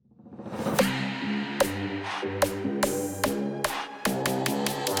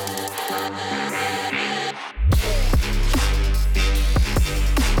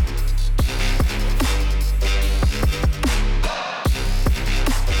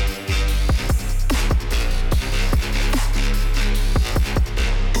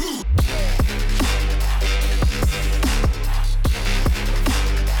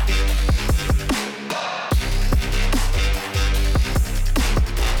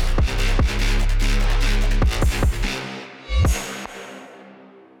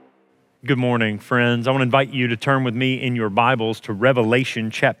Good morning, friends. I want to invite you to turn with me in your Bibles to Revelation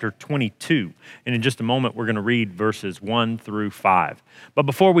chapter 22. And in just a moment, we're going to read verses 1 through 5. But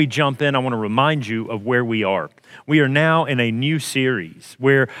before we jump in, I want to remind you of where we are. We are now in a new series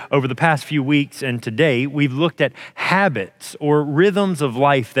where over the past few weeks and today, we've looked at habits or rhythms of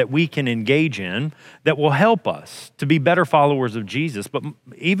life that we can engage in that will help us to be better followers of Jesus. But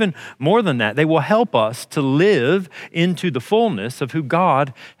even more than that, they will help us to live into the fullness of who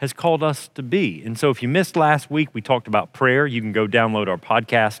God has called us to be. And so if you missed last week, we talked about prayer. You can go download our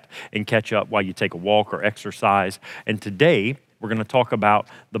podcast and catch up while you take a walk or exercise. And today, we're going to talk about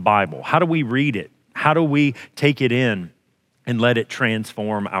the Bible. How do we read it? How do we take it in and let it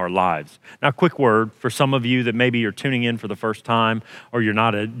transform our lives? Now, a quick word for some of you that maybe you're tuning in for the first time or you're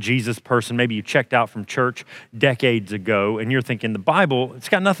not a Jesus person. Maybe you checked out from church decades ago and you're thinking, the Bible, it's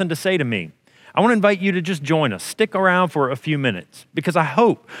got nothing to say to me. I want to invite you to just join us. Stick around for a few minutes because I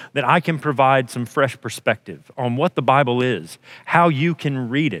hope that I can provide some fresh perspective on what the Bible is, how you can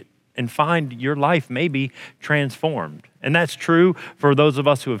read it, and find your life maybe transformed. And that's true for those of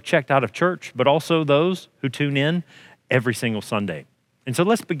us who have checked out of church, but also those who tune in every single Sunday. And so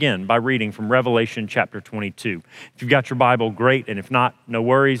let's begin by reading from Revelation chapter 22. If you've got your Bible, great. And if not, no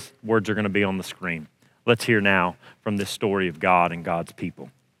worries. Words are going to be on the screen. Let's hear now from this story of God and God's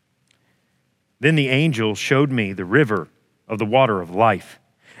people. Then the angel showed me the river of the water of life,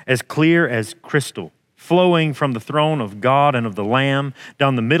 as clear as crystal, flowing from the throne of God and of the Lamb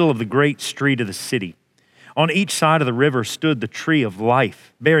down the middle of the great street of the city. On each side of the river stood the tree of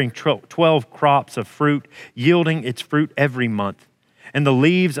life, bearing 12 crops of fruit, yielding its fruit every month. And the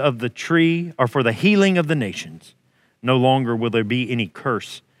leaves of the tree are for the healing of the nations. No longer will there be any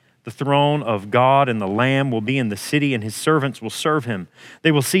curse. The throne of God and the Lamb will be in the city, and his servants will serve him.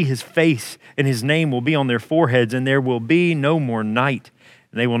 They will see his face, and his name will be on their foreheads, and there will be no more night.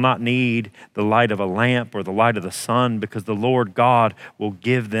 And they will not need the light of a lamp or the light of the sun, because the Lord God will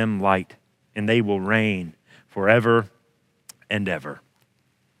give them light, and they will reign forever and ever.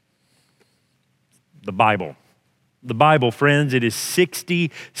 The Bible. The Bible, friends, it is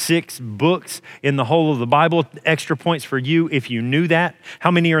 66 books in the whole of the Bible. Extra points for you if you knew that. How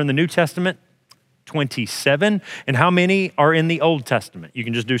many are in the New Testament? 27. And how many are in the Old Testament? You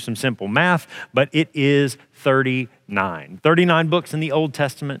can just do some simple math, but it is 39. 39 books in the Old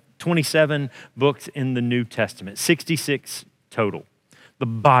Testament, 27 books in the New Testament, 66 total. The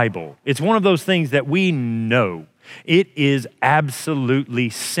Bible, it's one of those things that we know. It is absolutely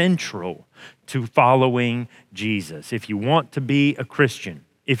central to following Jesus. If you want to be a Christian,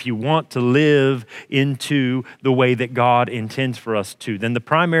 if you want to live into the way that God intends for us to, then the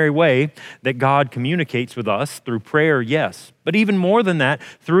primary way that God communicates with us through prayer, yes, but even more than that,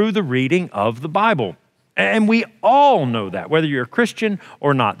 through the reading of the Bible. And we all know that, whether you're a Christian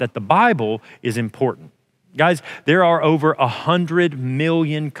or not, that the Bible is important. Guys, there are over 100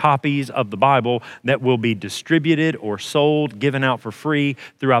 million copies of the Bible that will be distributed or sold, given out for free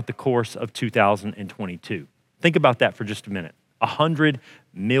throughout the course of 2022. Think about that for just a minute. 100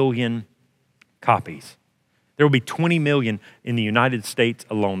 million copies. There will be 20 million in the United States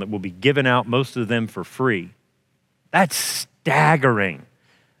alone that will be given out, most of them for free. That's staggering.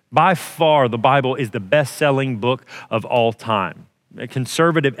 By far, the Bible is the best-selling book of all time.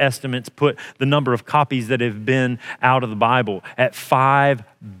 Conservative estimates put the number of copies that have been out of the Bible at 5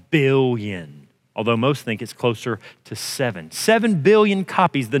 billion, although most think it's closer to 7. 7 billion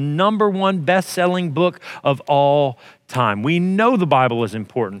copies, the number one best-selling book of all time. We know the Bible is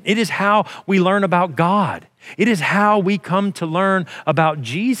important. It is how we learn about God. It is how we come to learn about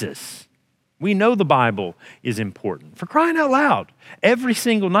Jesus. We know the Bible is important. For crying out loud, every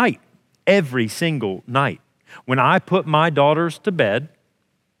single night, when I put my daughters to bed,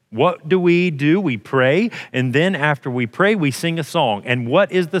 what do? We pray, and then after we pray, we sing a song. And what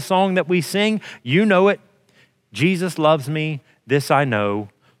is the song that we sing? You know it. Jesus loves me, this I know,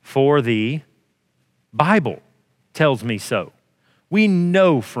 for the Bible tells me so. We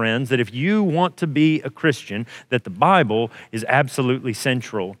know, friends, that if you want to be a Christian, that the Bible is absolutely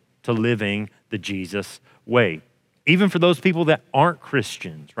central to living the Jesus way. Even for those people that aren't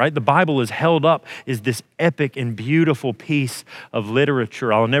Christians, right? The Bible is held up as this epic and beautiful piece of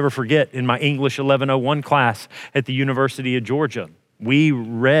literature. I'll never forget in my English 1101 class at the University of Georgia, we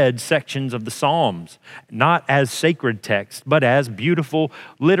read sections of the Psalms, not as sacred text, but as beautiful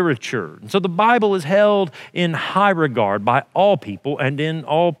literature. And so the Bible is held in high regard by all people and in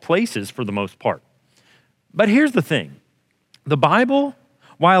all places for the most part. But here's the thing. The Bible,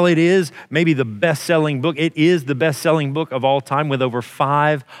 while it is maybe the best-selling book, it is the best-selling book of all time with over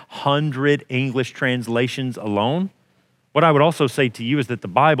 500 English translations alone. What I would also say to you is that the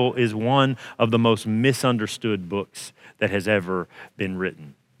Bible is one of the most misunderstood books that has ever been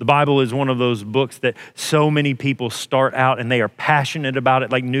written. The Bible is one of those books that so many people start out and they are passionate about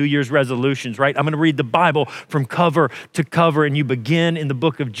it, like New Year's resolutions, right? I'm going to read the Bible from cover to cover, and you begin in the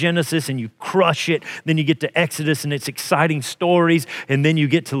book of Genesis and you crush it. Then you get to Exodus and it's exciting stories, and then you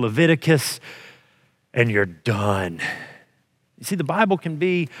get to Leviticus and you're done. You see, the Bible can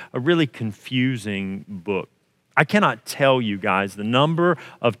be a really confusing book. I cannot tell you guys the number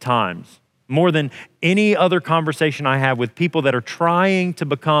of times, more than any other conversation I have with people that are trying to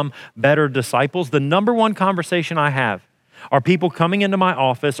become better disciples, the number one conversation I have are people coming into my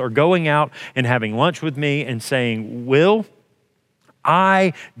office or going out and having lunch with me and saying, Will,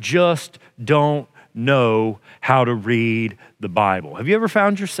 I just don't know how to read the Bible. Have you ever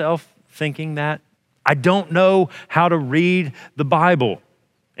found yourself thinking that? I don't know how to read the Bible.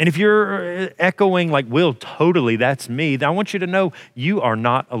 And if you're echoing like, Will, totally, that's me, then I want you to know you are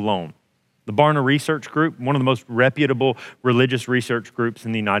not alone. The Barna Research Group, one of the most reputable religious research groups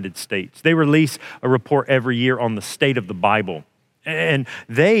in the United States, they release a report every year on the state of the Bible. And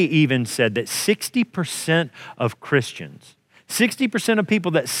they even said that 60% of Christians, 60% of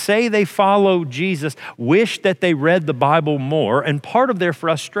people that say they follow Jesus wish that they read the Bible more. And part of their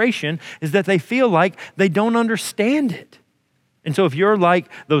frustration is that they feel like they don't understand it. And so if you're like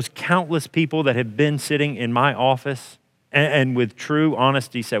those countless people that have been sitting in my office and with true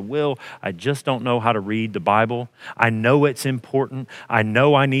honesty said, Will, I just don't know how to read the Bible. I know it's important. I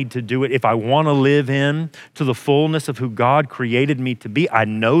know I need to do it. If I want to live in to the fullness of who God created me to be, I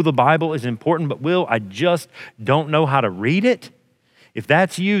know the Bible is important, but Will, I just don't know how to read it. If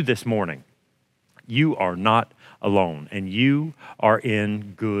that's you this morning, you are not alone and you are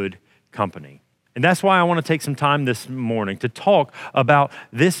in good company. And that's why I want to take some time this morning to talk about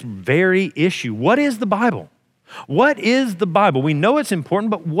this very issue. What is the Bible? What is the Bible? We know it's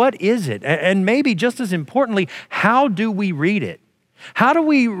important, but what is it? And maybe just as importantly, how do we read it? How do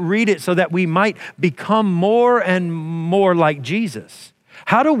we read it so that we might become more and more like Jesus?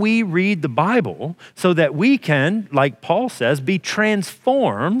 How do we read the Bible so that we can, like Paul says, be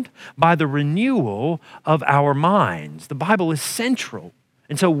transformed by the renewal of our minds? The Bible is central.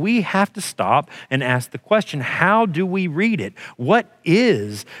 And so we have to stop and ask the question, how do we read it? What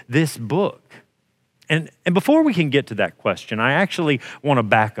is this book? And before we can get to that question, I actually want to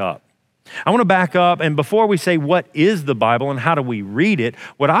back up. I want to back up, and before we say what is the Bible and how do we read it,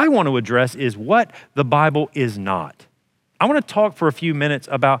 what I want to address is what the Bible is not. I want to talk for a few minutes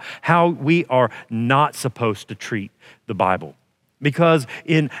about how we are not supposed to treat the Bible. Because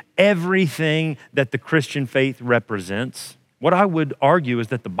in everything that the Christian faith represents, what I would argue is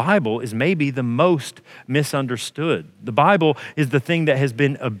that the Bible is maybe the most misunderstood. The Bible is the thing that has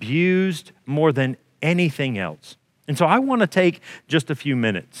been abused more than anything else. And so I want to take just a few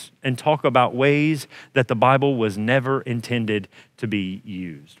minutes and talk about ways that the Bible was never intended to be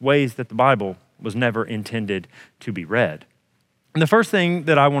used, ways that the Bible was never intended to be read. And the first thing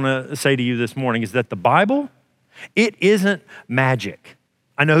that I want to say to you this morning is that the Bible, it isn't magic.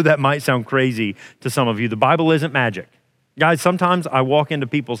 I know that might sound crazy to some of you. The Bible isn't magic. Guys, sometimes I walk into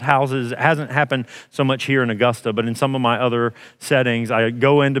people's houses. It hasn't happened so much here in Augusta, but in some of my other settings, I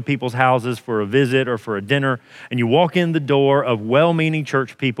go into people's houses for a visit or for a dinner, and you walk in the door of well-meaning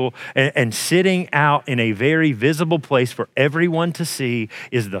church people, and sitting out in a very visible place for everyone to see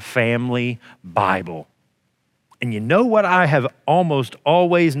is the family Bible. And you know what I have almost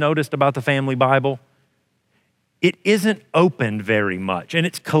always noticed about the family Bible? It isn't opened very much, and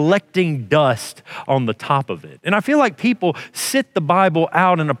it's collecting dust on the top of it. And I feel like people sit the Bible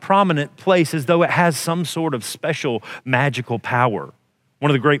out in a prominent place as though it has some sort of special magical power. One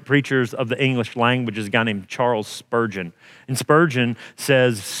of the great preachers of the English language is a guy named Charles Spurgeon. And Spurgeon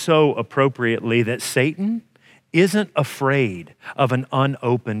says so appropriately that Satan isn't afraid of an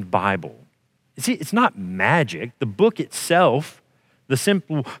unopened Bible. See, it's not magic. The book itself, the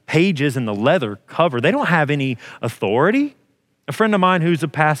simple pages and the leather cover, they don't have any authority. A friend of mine who's a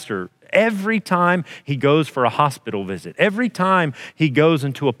pastor, every time he goes for a hospital visit, every time he goes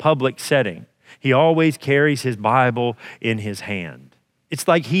into a public setting, he always carries his Bible in his hand. It's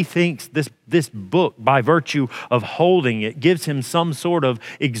like he thinks this book, by virtue of holding it, gives him some sort of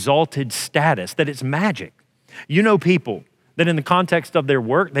exalted status, that it's magic. You know people that in the context of their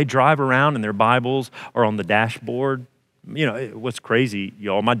work, they drive around and their Bibles are on the dashboard. You know, what's crazy,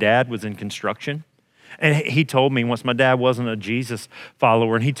 y'all, my dad was in construction, and he told me once, my dad wasn't a Jesus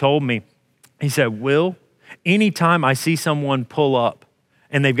follower, and he told me, he said, Will, anytime I see someone pull up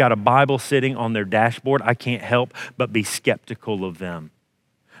and they've got a Bible sitting on their dashboard, I can't help but be skeptical of them.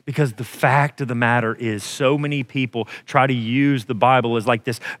 Because the fact of the matter is, so many people try to use the Bible as like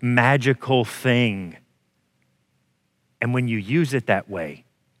this magical thing. And when you use it that way,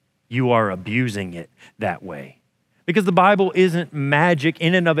 you are abusing it that way. Because the Bible isn't magic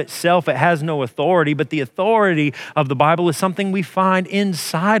in and of itself. It has no authority, but the authority of the Bible is something we find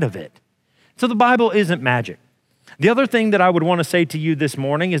inside of it. So the Bible isn't magic. The other thing that I would want to say to you this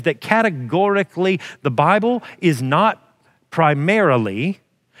morning is that categorically, the Bible is not primarily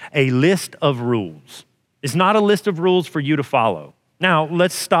a list of rules. It's not a list of rules for you to follow. Now,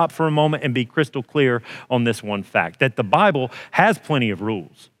 let's stop for a moment and be crystal clear on this one fact, that the Bible has plenty of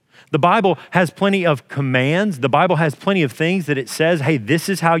rules. The Bible has plenty of commands. The Bible has plenty of things that it says, hey, this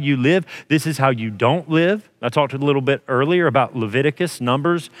is how you live. This is how you don't live. I talked a little bit earlier about Leviticus,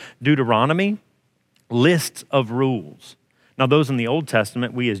 Numbers, Deuteronomy, lists of rules. Now, those in the Old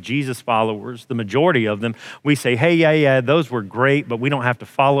Testament, we as Jesus followers, the majority of them, we say, hey, yeah, those were great, but we don't have to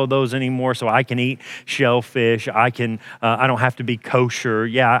follow those anymore, so I can eat shellfish. I don't have to be kosher.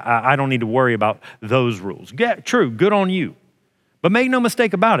 Yeah, I don't need to worry about those rules. Yeah, true, good on you. But make no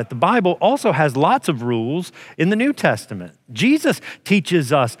mistake about it, the Bible also has lots of rules in the New Testament. Jesus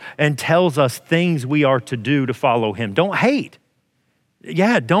teaches us and tells us things we are to do to follow him. Don't hate.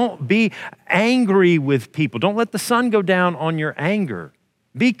 Yeah, don't be angry with people. Don't let the sun go down on your anger.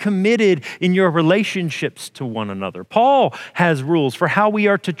 Be committed in your relationships to one another. Paul has rules for how we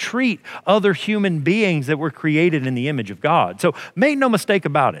are to treat other human beings that were created in the image of God. So make no mistake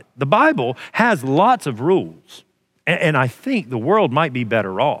about it. The Bible has lots of rules, and I think the world might be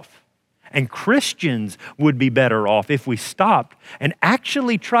better off. And Christians would be better off if we stopped and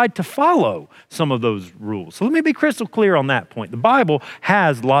actually tried to follow some of those rules. So let me be crystal clear on that point. The Bible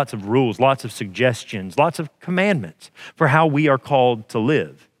has lots of rules, lots of suggestions, lots of commandments for how we are called to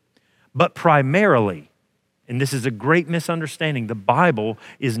live. But primarily, and this is a great misunderstanding, the Bible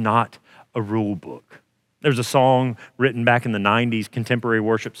is not a rule book. There's a song written back in the 90s, contemporary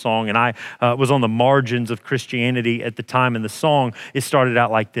worship song, and I was on the margins of Christianity at the time, and the song, it started out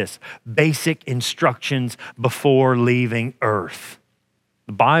like this: basic instructions before leaving earth.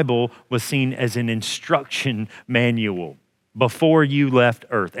 The Bible was seen as an instruction manual before you left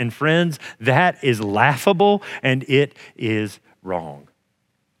earth. And friends, that is laughable and it is wrong.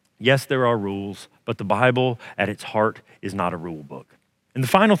 Yes, there are rules, but the Bible at its heart is not a rule book. And the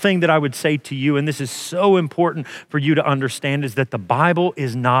final thing that I would say to you, and this is so important for you to understand, is that the Bible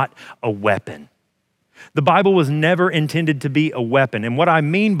is not a weapon. The Bible was never intended to be a weapon. And what I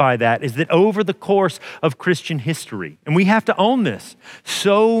mean by that is that over the course of Christian history, and we have to own this,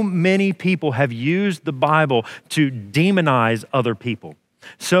 so many people have used the Bible to demonize other people.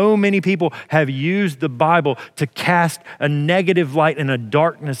 So many people have used the Bible to cast a negative light and a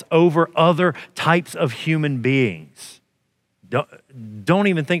darkness over other types of human beings. Don't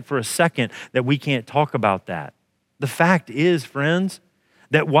even think for a second that we can't talk about that. The fact is, friends,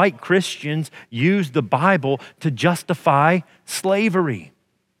 that white Christians use the Bible to justify slavery.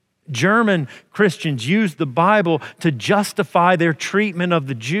 German Christians use the Bible to justify their treatment of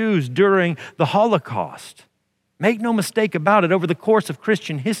the Jews during the Holocaust. Make no mistake about it, over the course of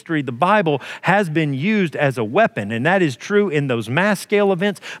Christian history, the Bible has been used as a weapon, and that is true in those mass scale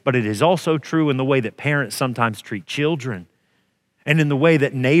events, but it is also true in the way that parents sometimes treat children, and in the way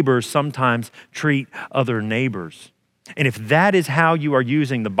that neighbors sometimes treat other neighbors. And if that is how you are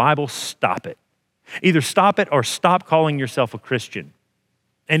using the Bible, stop it. Either stop it or stop calling yourself a Christian.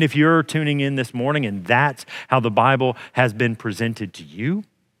 And if you're tuning in this morning and that's how the Bible has been presented to you,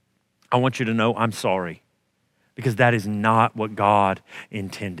 I want you to know I'm sorry, because that is not what God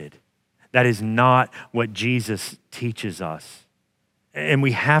intended. That is not what Jesus teaches us. And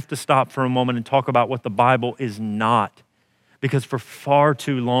we have to stop for a moment and talk about what the Bible is not. Because for far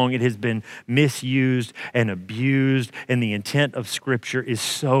too long it has been misused and abused, and the intent of Scripture is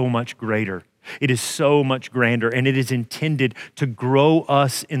so much greater. It is so much grander, and it is intended to grow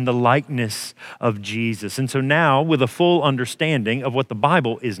us in the likeness of Jesus. And so now, with a full understanding of what the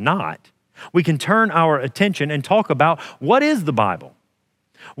Bible is not, we can turn our attention and talk about what is the Bible?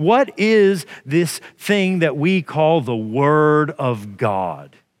 What is this thing that we call the Word of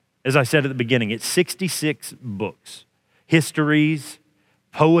God? As I said at the beginning, it's 66 books. Histories,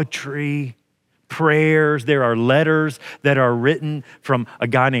 poetry, prayers. There are letters that are written from a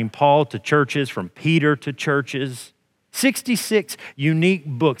guy named Paul to churches, from Peter to churches. 66 unique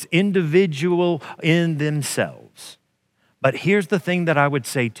books, individual in themselves. But here's the thing that I would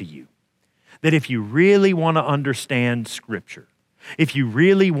say to you, that if you really want to understand Scripture, If you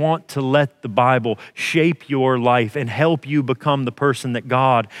really want to let the Bible shape your life and help you become the person that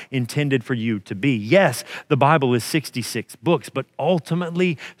God intended for you to be. Yes, the Bible is 66 books, but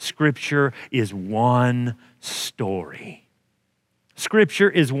ultimately, Scripture is one story. Scripture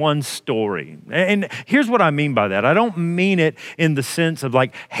is one story. And here's what I mean by that. I don't mean it in the sense of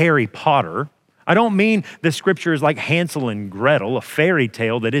like Harry Potter. I don't mean that Scripture is like Hansel and Gretel, a fairy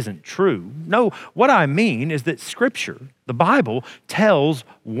tale that isn't true. No, what I mean is that Scripture, the Bible, tells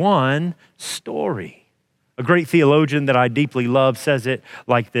one story. A great theologian that I deeply love says it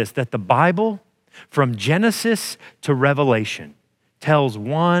like this, that the Bible, from Genesis to Revelation, tells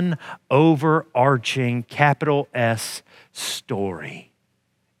one overarching, capital S, story.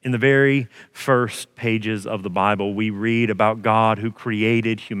 In the very first pages of the Bible, we read about God who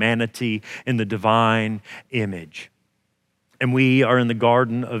created humanity in the divine image. And we are in the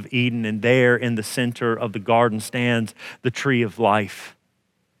Garden of Eden, and there in the center of the garden stands the tree of life.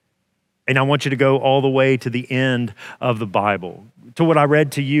 And I want you to go all the way to the end of the Bible, to what I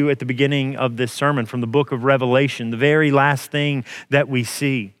read to you at the beginning of this sermon from the book of Revelation. The very last thing that we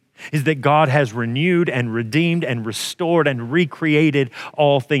see is that God has renewed and redeemed and restored and recreated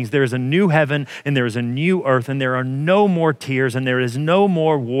all things. There is a new heaven and there is a new earth, and there are no more tears and there is no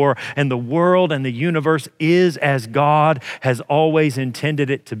more war, and the world and the universe is as God has always intended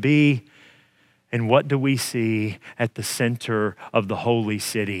it to be. And what do we see at the center of the holy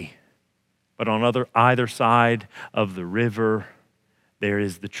city? But on either side of the river, there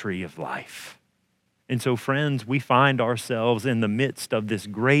is the tree of life. And so, friends, we find ourselves in the midst of this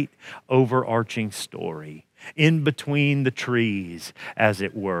great overarching story, in between the trees, as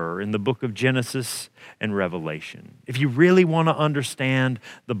it were, in the book of Genesis and Revelation. If you really want to understand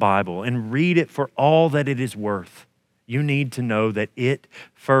the Bible and read it for all that it is worth, you need to know that it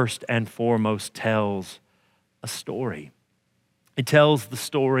first and foremost tells a story. It tells the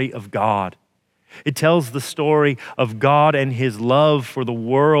story of God. It tells the story of God and His love for the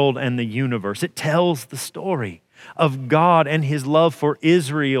world and the universe. It tells the story of God and His love for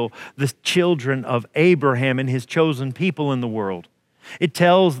Israel, the children of Abraham and His chosen people in the world. It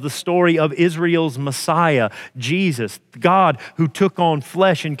tells the story of Israel's Messiah, Jesus, God who took on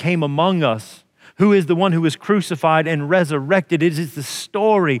flesh and came among us, who is the one who was crucified and resurrected. It is the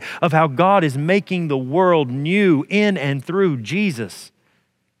story of how God is making the world new in and through Jesus.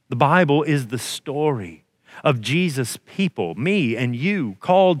 The Bible is the story of Jesus' people, me and you,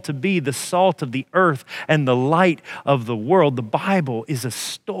 called to be the salt of the earth and the light of the world. The Bible is a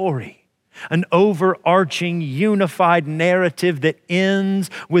story, an overarching, unified narrative that ends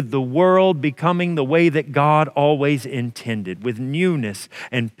with the world becoming the way that God always intended, with newness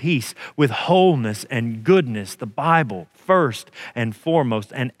and peace, with wholeness and goodness. The Bible, first and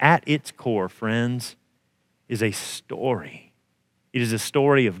foremost, and at its core, friends, is a story. It is a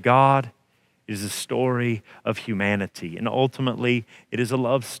story of God. It is a story of humanity. And ultimately, it is a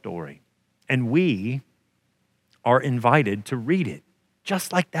love story. And we are invited to read it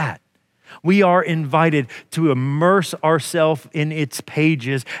just like that. We are invited to immerse ourselves in its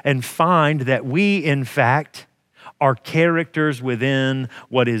pages and find that we, in fact, are characters within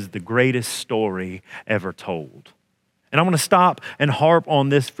what is the greatest story ever told. And I want to stop and harp on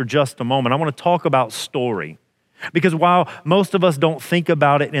this for just a moment. I want to talk about story. Because while most of us don't think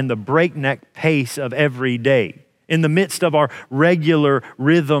about it in the breakneck pace of every day, in the midst of our regular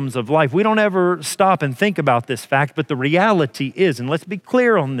rhythms of life, we don't ever stop and think about this fact. But the reality is, and let's be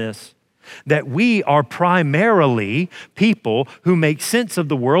clear on this, that we are primarily people who make sense of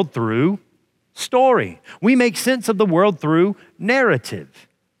the world through story. We make sense of the world through narrative.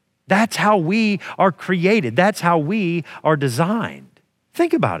 That's how we are created. That's how we are designed.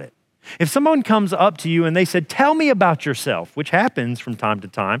 Think about it. If someone comes up to you and they said, "Tell me about yourself," which happens from time to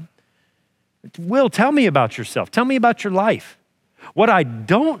time, Will, tell me about yourself. Tell me about your life. What I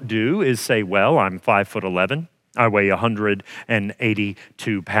don't do is say, well, I'm 5'11". I weigh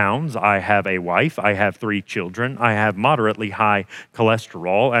 182 pounds. I have a wife. I have 3 children. I have moderately high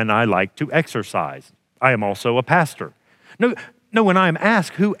cholesterol, and I like to exercise. I am also a pastor. No, when I'm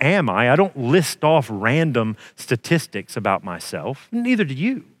asked, who am I don't list off random statistics about myself. Neither do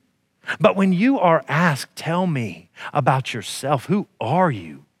you. But when you are asked, tell me about yourself, who are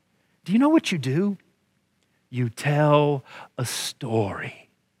you? Do you know what you do? You tell a story.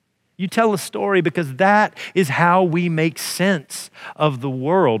 You tell a story because that is how we make sense of the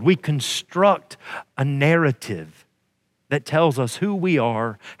world. We construct a narrative that tells us who we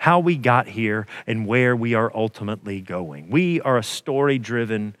are, how we got here, and where we are ultimately going. We are a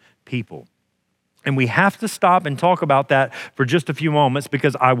story-driven people. And we have to stop and talk about that for just a few moments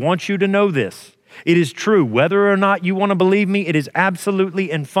because I want you to know this. It is true, whether or not you want to believe me, it is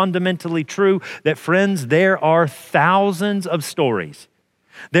absolutely and fundamentally true that, friends, there are thousands of stories.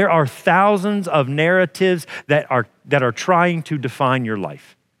 There are thousands of narratives that are trying to define your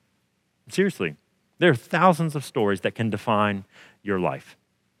life. Seriously, there are thousands of stories that can define your life.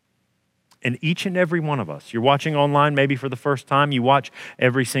 And each and every one of us, you're watching online maybe for the first time, you watch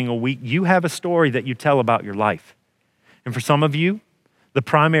every single week, you have a story that you tell about your life. And for some of you, the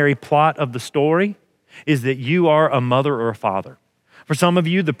primary plot of the story is that you are a mother or a father. For some of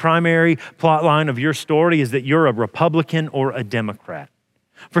you, the primary plot line of your story is that you're a Republican or a Democrat.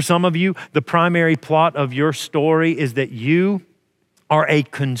 For some of you, the primary plot of your story is that you are a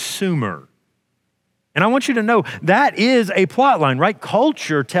consumer. And I want you to know that is a plot line, right?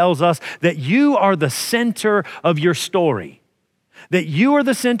 Culture tells us that you are the center of your story. That you are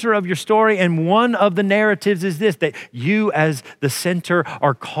the center of your story, and one of the narratives is this, that you as the center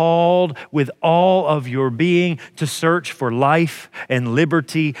are called with all of your being to search for life and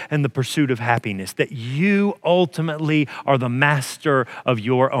liberty and the pursuit of happiness. That you ultimately are the master of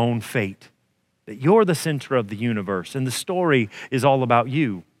your own fate. That you're the center of the universe, and the story is all about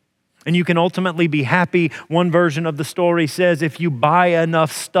you. And you can ultimately be happy. One version of the story says if you buy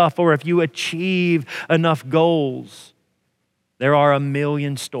enough stuff or if you achieve enough goals. There are a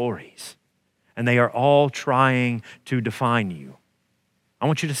million stories, and they are all trying to define you. I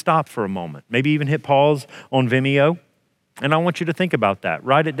want you to stop for a moment, maybe even hit pause on Vimeo, and I want you to think about that.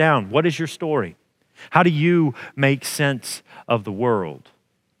 Write it down. What is your story? How do you make sense of the world?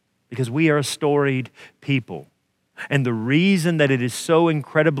 Because we are a storied people. And the reason that it is so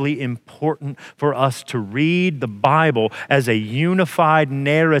incredibly important for us to read the Bible as a unified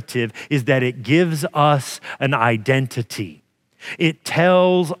narrative is that it gives us an identity. It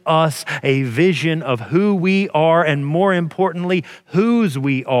tells us a vision of who we are and, more importantly, whose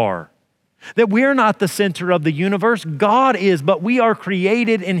we are. That we're not the center of the universe, God is, but we are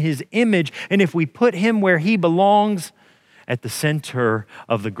created in His image, and if we put Him where He belongs, at the center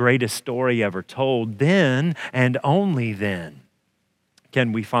of the greatest story ever told, then and only then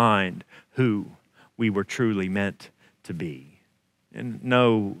can we find who we were truly meant to be. And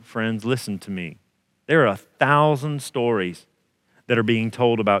no, friends, listen to me. There are 1,000 stories that are being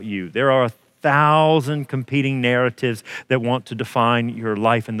told about you. There are 1,000 competing narratives that want to define your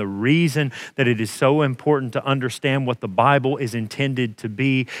life. And the reason that it is so important to understand what the Bible is intended to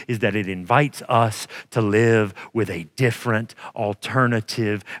be is that it invites us to live with a different,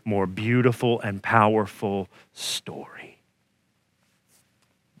 alternative, more beautiful and powerful story.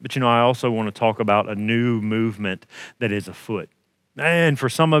 But I also want to talk about a new movement that is afoot. And for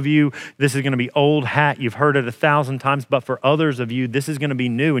some of you, this is going to be old hat. You've heard it 1,000 times. But for others of you, this is going to be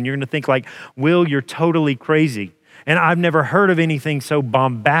new. And you're going to think like, Will, you're totally crazy. And I've never heard of anything so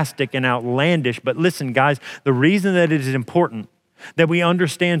bombastic and outlandish. But listen, guys, the reason that it is important that we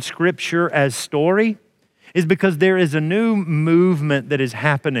understand Scripture as story is because there is a new movement that is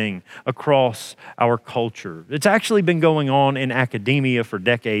happening across our culture. It's actually been going on in academia for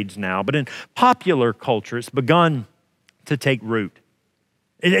decades now. But in popular culture, it's begun to take root.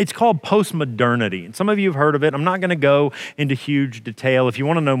 It's called postmodernity. And some of you have heard of it. I'm not going to go into huge detail. If you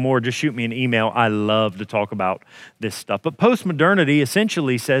want to know more, just shoot me an email. I love to talk about this stuff. But postmodernity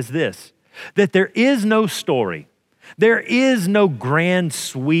essentially says this, that there is no story. There is no grand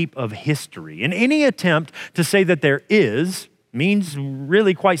sweep of history. And any attempt to say that there is means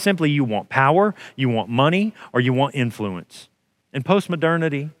really quite simply you want power, you want money, or you want influence. And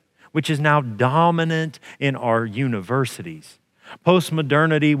postmodernity, which is now dominant in our universities,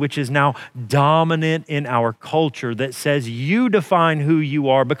 postmodernity, which is now dominant in our culture, that says you define who you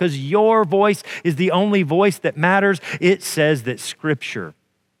are because your voice is the only voice that matters. It says that Scripture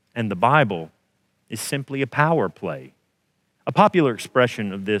and the Bible is simply a power play. A popular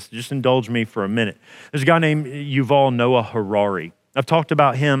expression of this, just indulge me for a minute. There's a guy named Yuval Noah Harari. I've talked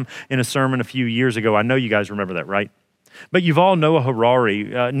about him in a sermon a few years ago. I know you guys remember that, right? But Yuval Noah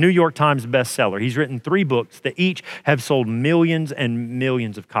Harari, New York Times bestseller, he's written 3 books that each have sold millions and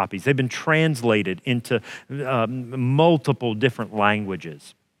millions of copies. They've been translated into multiple different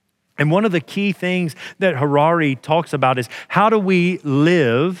languages. And one of the key things that Harari talks about is how do we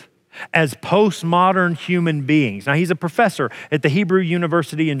live as postmodern human beings. Now, he's a professor at the Hebrew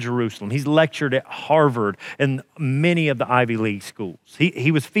University in Jerusalem. He's lectured at Harvard and many of the Ivy League schools.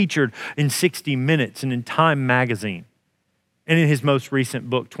 He was featured in 60 Minutes and in Time magazine. And in his most recent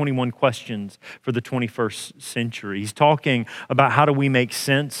book, 21 Questions for the 21st Century, he's talking about how do we make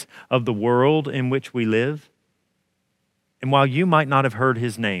sense of the world in which we live. And while you might not have heard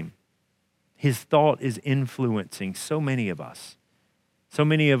his name, his thought is influencing so many of us. So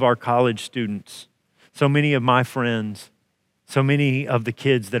many of our college students, so many of my friends, so many of the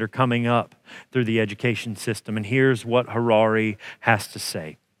kids that are coming up through the education system. And here's what Harari has to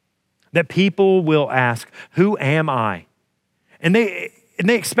say. That people will ask, who am I? And they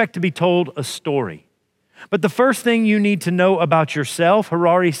expect to be told a story. But the first thing you need to know about yourself,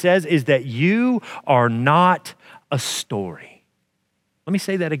 Harari says, is that you are not a story. Let me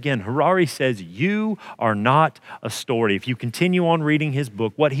say that again. Harari says you are not a story. If you continue on reading his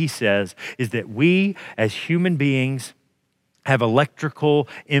book, what he says is that we as human beings have electrical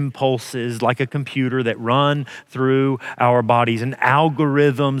impulses like a computer that run through our bodies and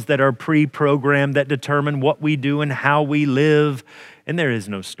algorithms that are pre-programmed that determine what we do and how we live. And there is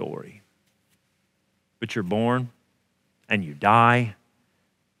no story. But you're born and you die,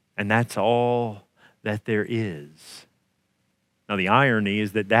 and that's all that there is. Now, the irony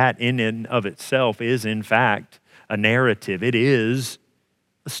is that in and of itself is, in fact, a narrative. It is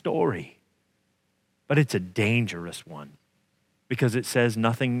a story, but it's a dangerous one because it says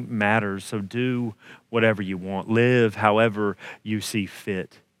nothing matters, so do whatever you want. Live however you see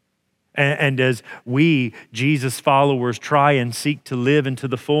fit. And as we, Jesus followers, try and seek to live into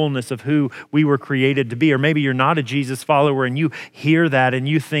the fullness of who we were created to be, or maybe you're not a Jesus follower and you hear that and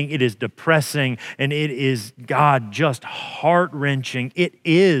you think it is depressing and it is, God, just heart-wrenching. It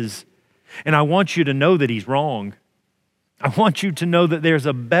is. And I want you to know that he's wrong. I want you to know that there's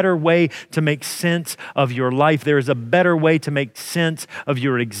a better way to make sense of your life. There is a better way to make sense of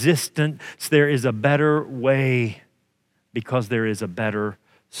your existence. There is a better way because there is a better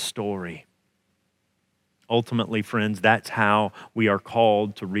story. Ultimately, friends, that's how we are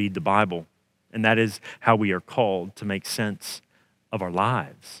called to read the Bible, and that is how we are called to make sense of our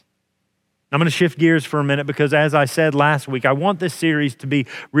lives. I'm going to shift gears for a minute because, as I said last week, I want this series to be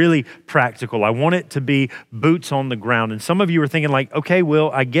really practical. I want it to be boots on the ground. And some of you are thinking like, okay,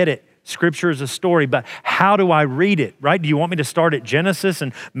 Will, I get it. Scripture is a story, but how do I read it, right? Do you want me to start at Genesis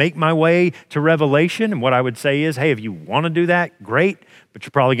and make my way to Revelation? And what I would say is, hey, if you want to do that, great, but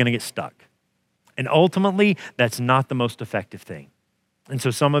you're probably going to get stuck. And ultimately, that's not the most effective thing. And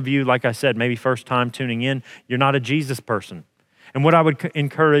so some of you, like I said, maybe first time tuning in, you're not a Jesus person. And what I would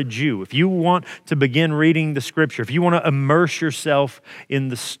encourage you, if you want to begin reading the Scripture, if you want to immerse yourself in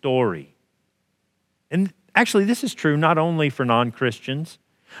the story, and actually this is true not only for non-Christians,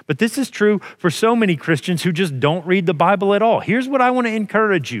 but this is true for so many Christians who just don't read the Bible at all. Here's what I want to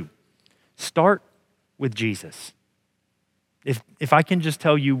encourage you. Start with Jesus. If I can just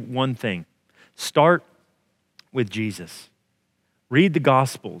tell you one thing, start with Jesus. Read the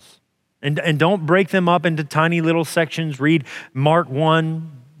Gospels. And don't break them up into tiny little sections. Read Mark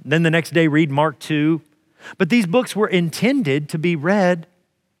 1, then the next day read Mark 2. But these books were intended to be read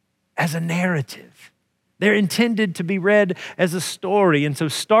as a narrative. They're intended to be read as a story. And so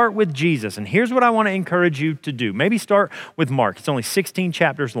start with Jesus. And here's what I want to encourage you to do. Maybe start with Mark. It's only 16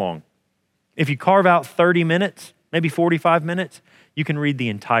 chapters long. If you carve out 30 minutes, maybe 45 minutes, you can read the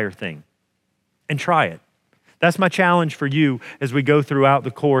entire thing. And try it. That's my challenge for you as we go throughout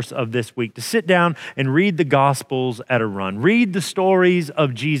the course of this week, to sit down and read the Gospels at a run. Read the stories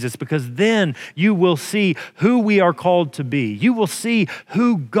of Jesus, because then you will see who we are called to be. You will see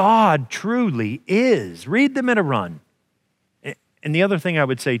who God truly is. Read them at a run. And the other thing I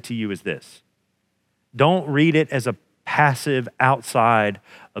would say to you is this. Don't read it as a passive outside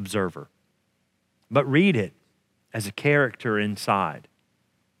observer, but read it as a character inside.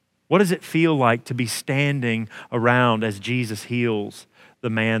 What does it feel like to be standing around as Jesus heals the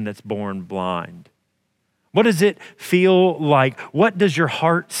man that's born blind? What does it feel like? What does your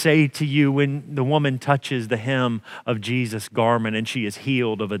heart say to you when the woman touches the hem of Jesus' garment and she is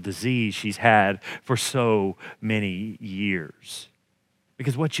healed of a disease she's had for so many years?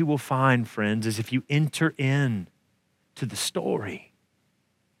 Because what you will find, friends, is if you enter in to the story,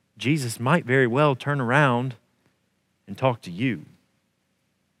 Jesus might very well turn around and talk to you.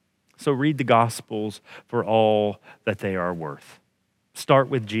 So read the Gospels for all that they are worth. Start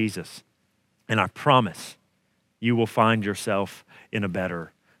with Jesus, and I promise you will find yourself in a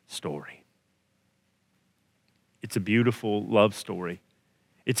better story. It's a beautiful love story.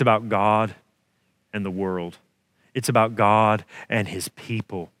 It's about God and the world. It's about God and his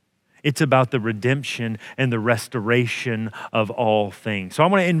people. It's about the redemption and the restoration of all things. So I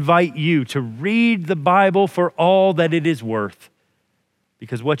want to invite you to read the Bible for all that it is worth.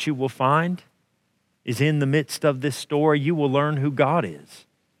 Because what you will find is in the midst of this story, you will learn who God is.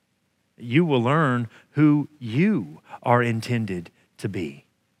 You will learn who you are intended to be.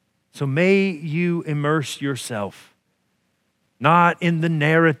 So may you immerse yourself not in the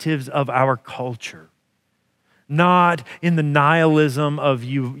narratives of our culture, not in the nihilism of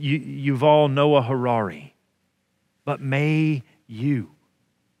Yuval Noah Harari, but may you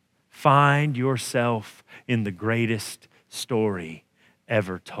find yourself in the greatest story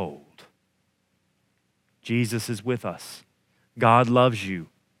ever told. Jesus is with us. God loves you.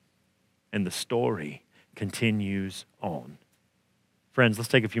 And the story continues on. Friends, let's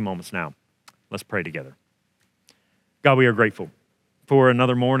take a few moments now. Let's pray together. God, we are grateful for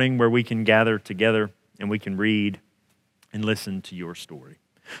another morning where we can gather together and we can read and listen to your story.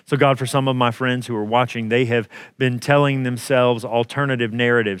 So God, for some of my friends who are watching, they have been telling themselves alternative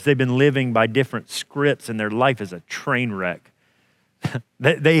narratives. They've been living by different scripts and their life is a train wreck.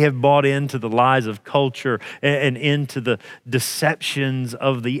 They have bought into the lies of culture and into the deceptions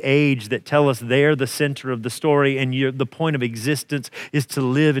of the age that tell us they're the center of the story and the point of existence is to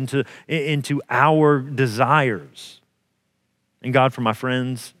live into our desires. And God, for my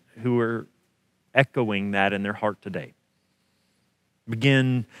friends who are echoing that in their heart today,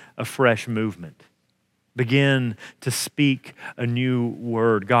 begin a fresh movement. Begin to speak a new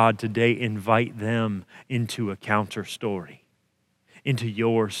word. God, today invite them into a counter story, into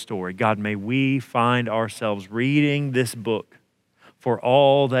your story. God, may we find ourselves reading this book for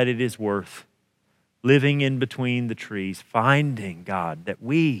all that it is worth, living in between the trees, finding, God, that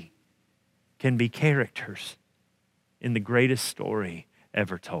we can be characters in the greatest story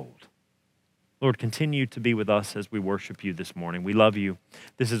ever told. Lord, continue to be with us as we worship you this morning. We love you.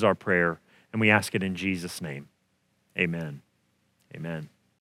 This is our prayer, and we ask it in Jesus' name. Amen. Amen.